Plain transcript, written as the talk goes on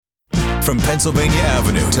From Pennsylvania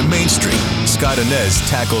Avenue to Main Street, Scott ANEZ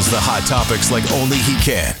tackles the hot topics like only he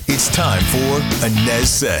can. It's time for ANEZ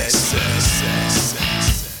SEZ.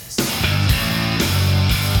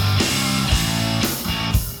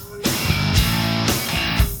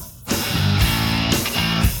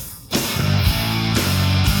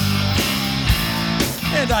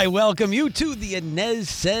 And I welcome you to the ANEZ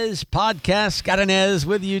SEZ podcast. Scott ANEZ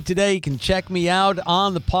with you today. You can check me out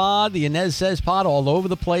on the pod, the ANEZ SEZ pod, all over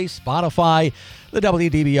the place. Spotify, the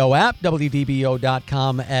WDBO app,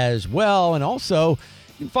 WDBO.com as well. And also, you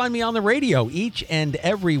can find me on the radio each and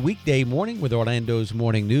every weekday morning with Orlando's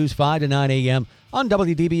Morning News, 5 to 9 a.m. on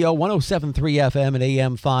WDBO 107.3 FM and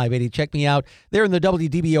AM 580. Check me out there in the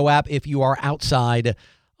WDBO app if you are outside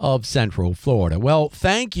of Central Florida. Well,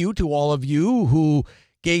 thank you to all of you who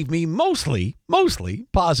gave me mostly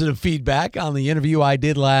positive feedback on the interview I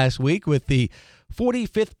did last week with the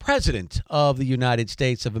 45th President of the United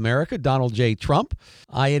States of America, Donald J. Trump.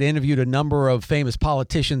 I had interviewed a number of famous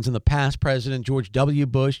politicians in the past, President George W.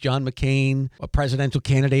 Bush, John McCain, a presidential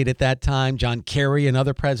candidate at that time, John Kerry,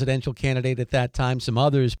 another presidential candidate at that time, some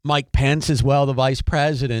others, Mike Pence as well, the vice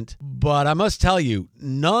president. But I must tell you,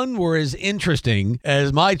 none were as interesting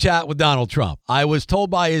as my chat with Donald Trump. I was told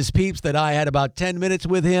by his peeps that I had about 10 minutes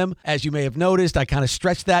with him. As you may have noticed, I kind of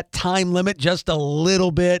stretched that time limit just a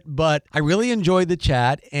little bit, but I really enjoyed the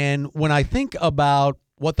chat. And when I think about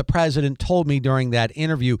what the president told me during that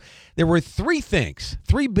interview, there were three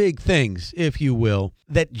big things, if you will,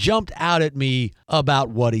 that jumped out at me about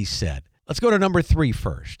what he said. Let's go to number 3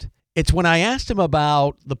 first. It's when I asked him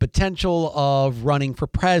about the potential of running for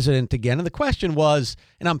president again. And the question was,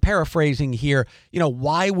 and I'm paraphrasing here,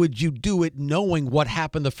 why would you do it knowing what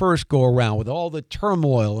happened the first go around with all the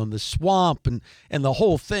turmoil and the swamp and the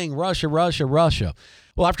whole thing, Russia.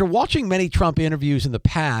 Well, after watching many Trump interviews in the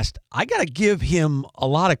past, I got to give him a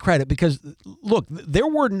lot of credit because, look, there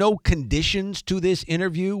were no conditions to this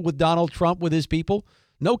interview with Donald Trump with his people.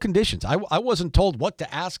 No conditions. I wasn't told what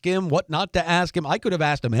to ask him, what not to ask him. I could have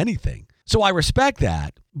asked him anything. So I respect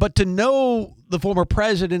that. But to know the former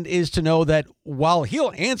president is to know that while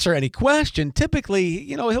he'll answer any question, typically,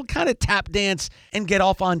 he'll kind of tap dance and get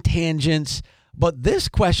off on tangents. But this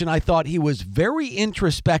question, I thought he was very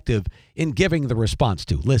introspective in giving the response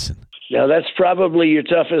to. Listen. Now, that's probably your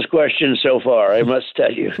toughest question so far, I must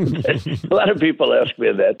tell you. A lot of people ask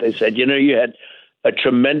me that. They said, you had a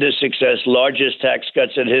tremendous success, largest tax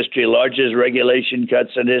cuts in history, largest regulation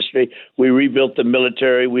cuts in history. We rebuilt the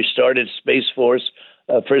military. We started Space Force,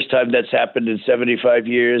 first time that's happened in 75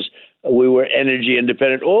 years. We were energy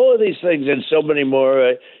independent, all of these things and so many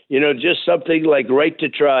more. Just something like Right to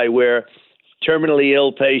Try, where terminally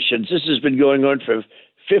ill patients, this has been going on for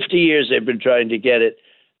 50 years. They've been trying to get it.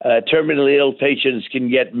 Terminally ill patients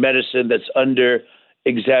can get medicine that's under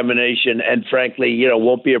examination and frankly,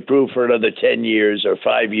 won't be approved for another 10 years or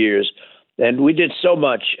 5 years. And we did so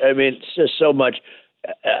much. I mean, it's just so much.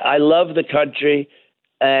 I love the country,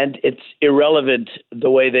 and it's irrelevant the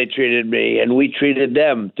way they treated me, and we treated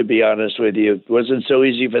them, to be honest with you. It wasn't so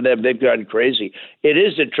easy for them. They've gone crazy. It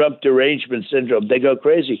is a Trump derangement syndrome. They go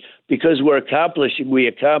crazy because we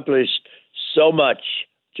accomplished so much,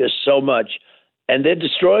 just so much, and they're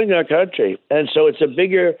destroying our country. And so it's a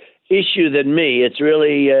bigger issue than me. It's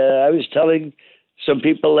really, I was telling some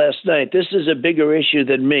people last night, this is a bigger issue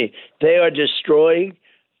than me. They are destroying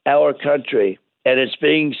our country, and it's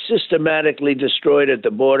being systematically destroyed at the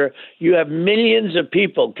border. You have millions of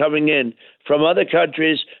people coming in from other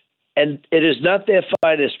countries, and it is not their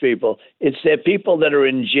finest people. It's their people that are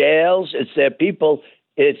in jails. It's their people.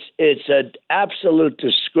 It's an absolute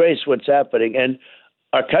disgrace what's happening, and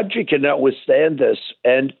our country cannot withstand this.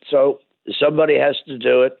 And so somebody has to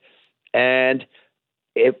do it. And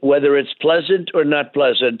whether it's pleasant or not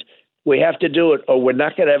pleasant, we have to do it or we're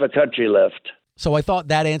not going to have a country left. So I thought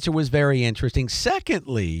that answer was very interesting.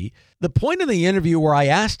 Secondly, the point of the interview where I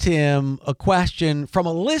asked him a question from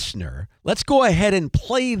a listener, let's go ahead and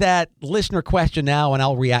play that listener question now, and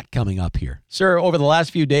I'll react coming up here. Sir, over the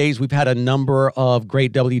last few days, we've had a number of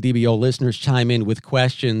great WDBO listeners chime in with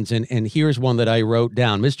questions, and here's one that I wrote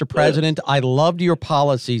down. Mr. President, I loved your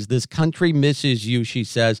policies. This country misses you, she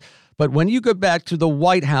says. But when you go back to the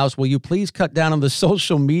White House, will you please cut down on the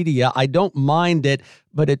social media? I don't mind it,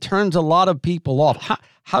 but it turns a lot of people off.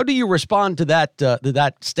 How do you respond to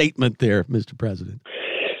that statement there, Mr. President?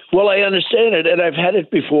 Well, I understand it, and I've had it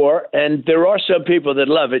before, and there are some people that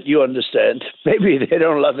love it, you understand. Maybe they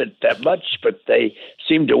don't love it that much, but they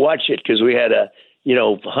seem to watch it because we had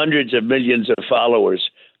hundreds of millions of followers.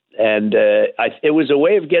 And it was a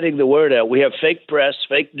way of getting the word out. We have fake press,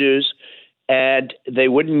 fake news, and they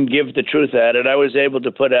wouldn't give the truth out, and I was able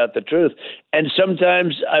to put out the truth. And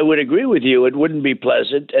sometimes I would agree with you, it wouldn't be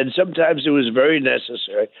pleasant, and sometimes it was very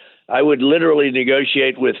necessary. I would literally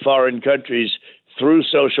negotiate with foreign countries through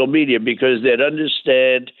social media because they'd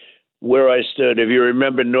understand where I stood. If you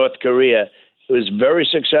remember North Korea, it was very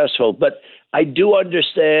successful. But I do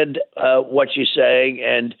understand what she's saying,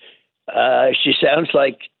 and she sounds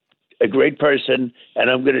like a great person, and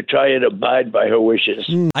I'm going to try and abide by her wishes.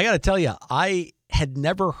 I got to tell you, I had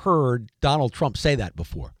never heard Donald Trump say that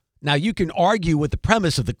before. Now, you can argue with the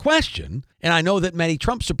premise of the question, and I know that many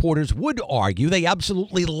Trump supporters would argue. They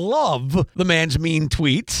absolutely love the man's mean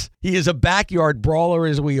tweets. He is a backyard brawler,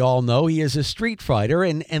 as we all know. He is a street fighter,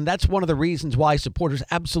 and that's one of the reasons why supporters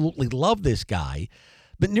absolutely love this guy.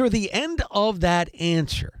 But near the end of that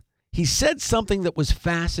answer, he said something that was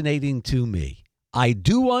fascinating to me. I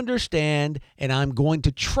do understand, and I'm going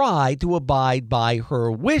to try to abide by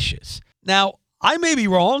her wishes. Now, I may be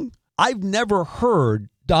wrong. I've never heard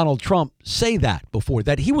Donald Trump say that before,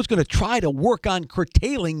 that he was going to try to work on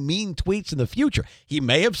curtailing mean tweets in the future. He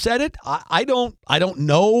may have said it. I don't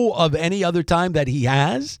know of any other time that he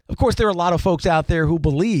has. Of course, there are a lot of folks out there who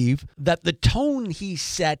believe that the tone he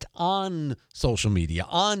set on social media,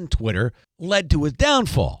 on Twitter, led to his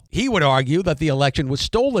downfall. He would argue that the election was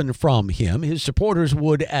stolen from him. His supporters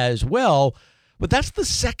would as well. But that's the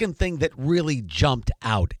second thing that really jumped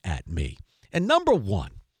out at me. And number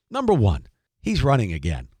one, he's running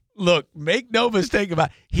again. Look, make no mistake about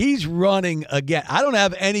it. He's running again. I don't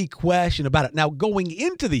have any question about it. Now, going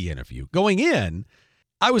into the interview,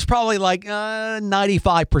 I was probably like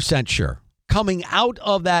 95% sure. Coming out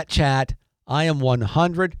of that chat, I am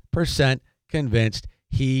 100% convinced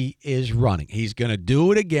he is running. He's going to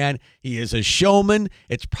do it again. He is a showman.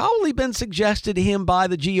 It's probably been suggested to him by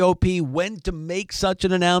the GOP when to make such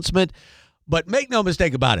an announcement. But make no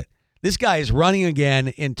mistake about it. This guy is running again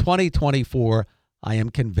in 2024. I am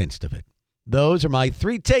convinced of it. Those are my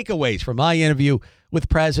three takeaways from my interview with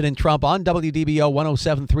President Trump on WDBO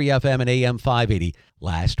 107.3 FM and AM 580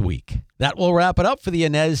 last week. That will wrap it up for the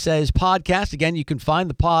ANEZ SEZ podcast. Again, you can find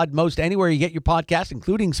the pod most anywhere you get your podcast,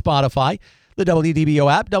 including Spotify, the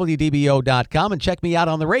WDBO app, WDBO.com, and check me out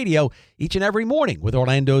on the radio each and every morning with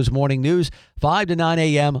Orlando's Morning News, 5 to 9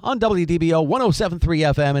 a.m. on WDBO 107.3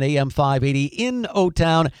 FM and AM 580 in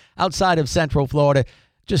O-Town, outside of Central Florida.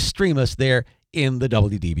 Just stream us there in the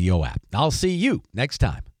WDBO app. I'll see you next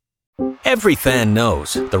time. Every fan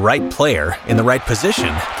knows the right player in the right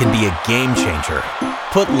position can be a game changer.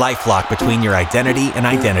 Put LifeLock between your identity and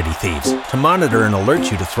identity thieves to monitor and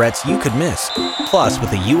alert you to threats you could miss. Plus,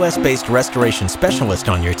 with a U.S.-based restoration specialist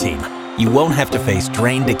on your team, you won't have to face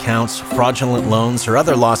drained accounts, fraudulent loans, or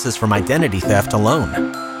other losses from identity theft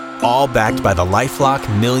alone. All backed by the LifeLock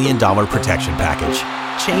 $1 Million Protection Package.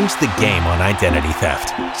 Change the game on identity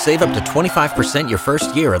theft. Save up to 25% your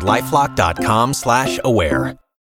first year at LifeLock.com/aware.